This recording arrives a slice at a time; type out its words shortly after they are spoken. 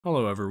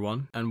Hello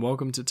everyone, and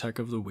welcome to Tech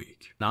of the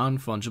Week.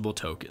 Non-fungible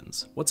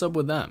tokens. What's up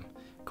with them?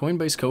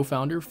 Coinbase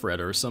co-founder Fred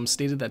Ursum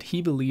stated that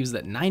he believes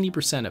that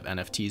 90% of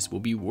NFTs will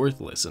be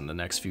worthless in the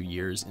next few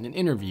years in an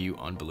interview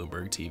on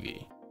Bloomberg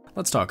TV.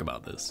 Let's talk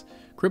about this.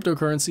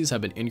 Cryptocurrencies have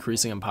been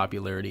increasing in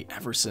popularity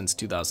ever since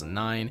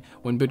 2009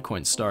 when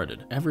Bitcoin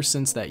started. Ever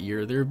since that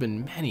year, there have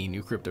been many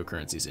new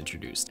cryptocurrencies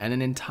introduced, and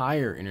an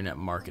entire internet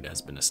market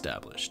has been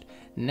established.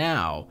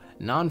 Now,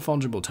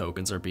 non-fungible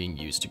tokens are being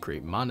used to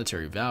create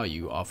monetary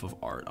value off of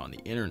art on the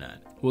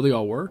internet. Will they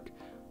all work?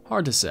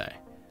 Hard to say.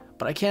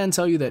 But I can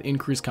tell you that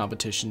increased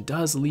competition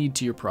does lead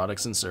to your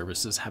products and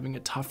services having a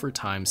tougher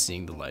time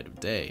seeing the light of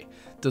day.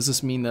 Does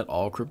this mean that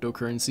all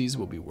cryptocurrencies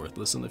will be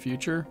worthless in the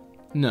future?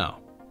 No.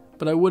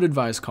 But I would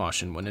advise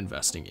caution when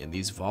investing in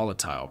these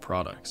volatile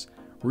products.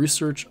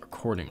 Research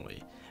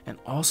accordingly, and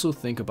also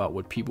think about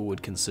what people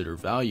would consider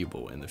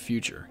valuable in the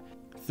future.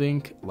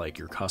 Think like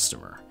your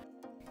customer.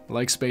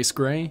 Like Space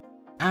Gray?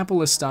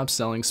 Apple has stopped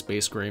selling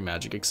Space Gray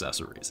Magic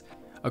accessories.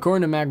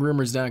 According to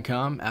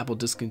MacRumors.com, Apple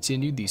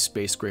discontinued the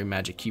Space Gray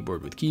Magic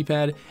Keyboard with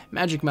Keypad,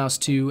 Magic Mouse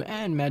 2,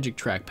 and Magic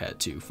Trackpad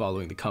 2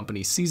 following the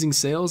company ceasing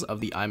sales of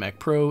the iMac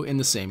Pro in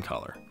the same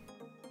color.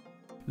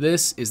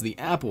 This is the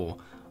Apple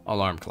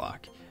alarm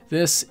clock.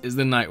 This is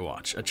the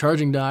NightWatch, a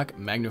charging dock,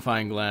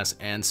 magnifying glass,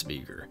 and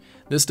speaker.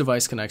 This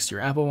device connects to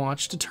your Apple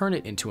Watch to turn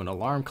it into an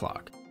alarm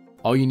clock.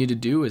 All you need to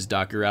do is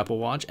dock your Apple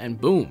Watch and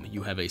boom,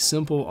 you have a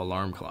simple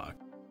alarm clock.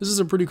 This is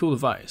a pretty cool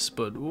device,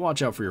 but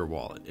watch out for your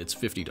wallet, it's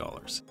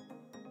 $50.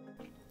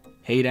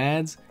 Hate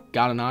ads?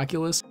 Got an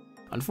Oculus?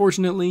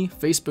 Unfortunately,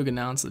 Facebook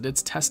announced that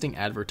it's testing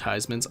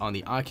advertisements on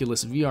the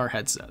Oculus VR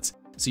headsets,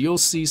 so you'll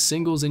see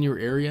singles in your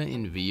area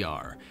in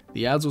VR.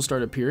 The ads will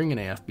start appearing in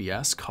a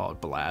FBS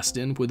called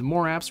Blastin, with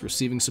more apps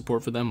receiving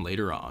support for them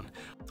later on.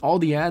 All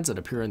the ads that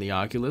appear in the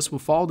Oculus will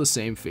follow the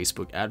same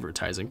Facebook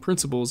advertising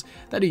principles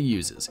that it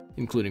uses,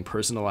 including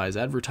personalized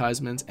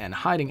advertisements and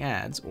hiding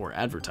ads or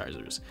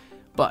advertisers.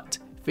 But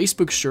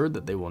Facebook assured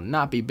that they will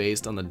not be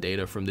based on the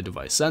data from the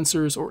device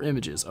sensors or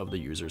images of the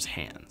user's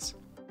hands.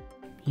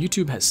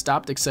 YouTube has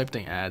stopped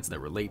accepting ads that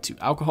relate to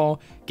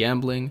alcohol,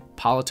 gambling,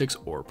 politics,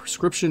 or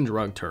prescription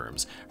drug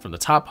terms from the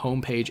top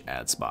homepage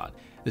ad spot.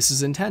 This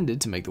is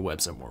intended to make the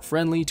website more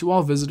friendly to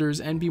all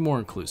visitors and be more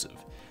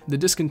inclusive. The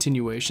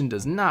discontinuation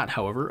does not,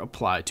 however,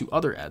 apply to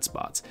other ad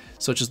spots,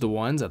 such as the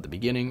ones at the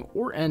beginning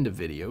or end of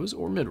videos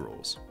or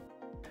mid-rolls.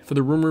 For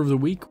the rumor of the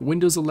week,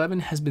 Windows 11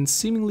 has been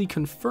seemingly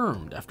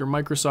confirmed after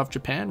Microsoft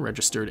Japan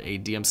registered a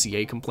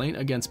DMCA complaint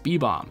against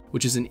BBOM,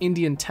 which is an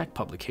Indian tech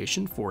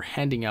publication for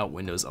handing out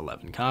Windows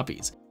 11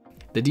 copies.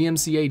 The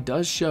DMCA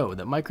does show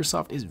that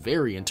Microsoft is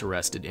very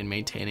interested in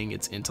maintaining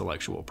its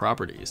intellectual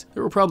properties.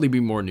 There will probably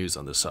be more news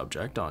on this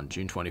subject on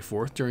June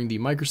 24th during the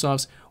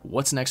Microsoft's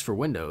What's Next for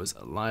Windows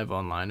live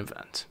online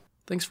event.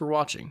 Thanks for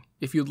watching.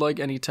 If you'd like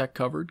any tech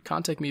covered,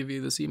 contact me via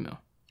this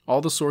email.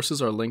 All the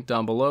sources are linked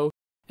down below,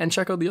 and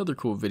check out the other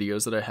cool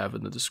videos that I have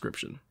in the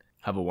description.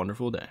 Have a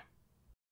wonderful day.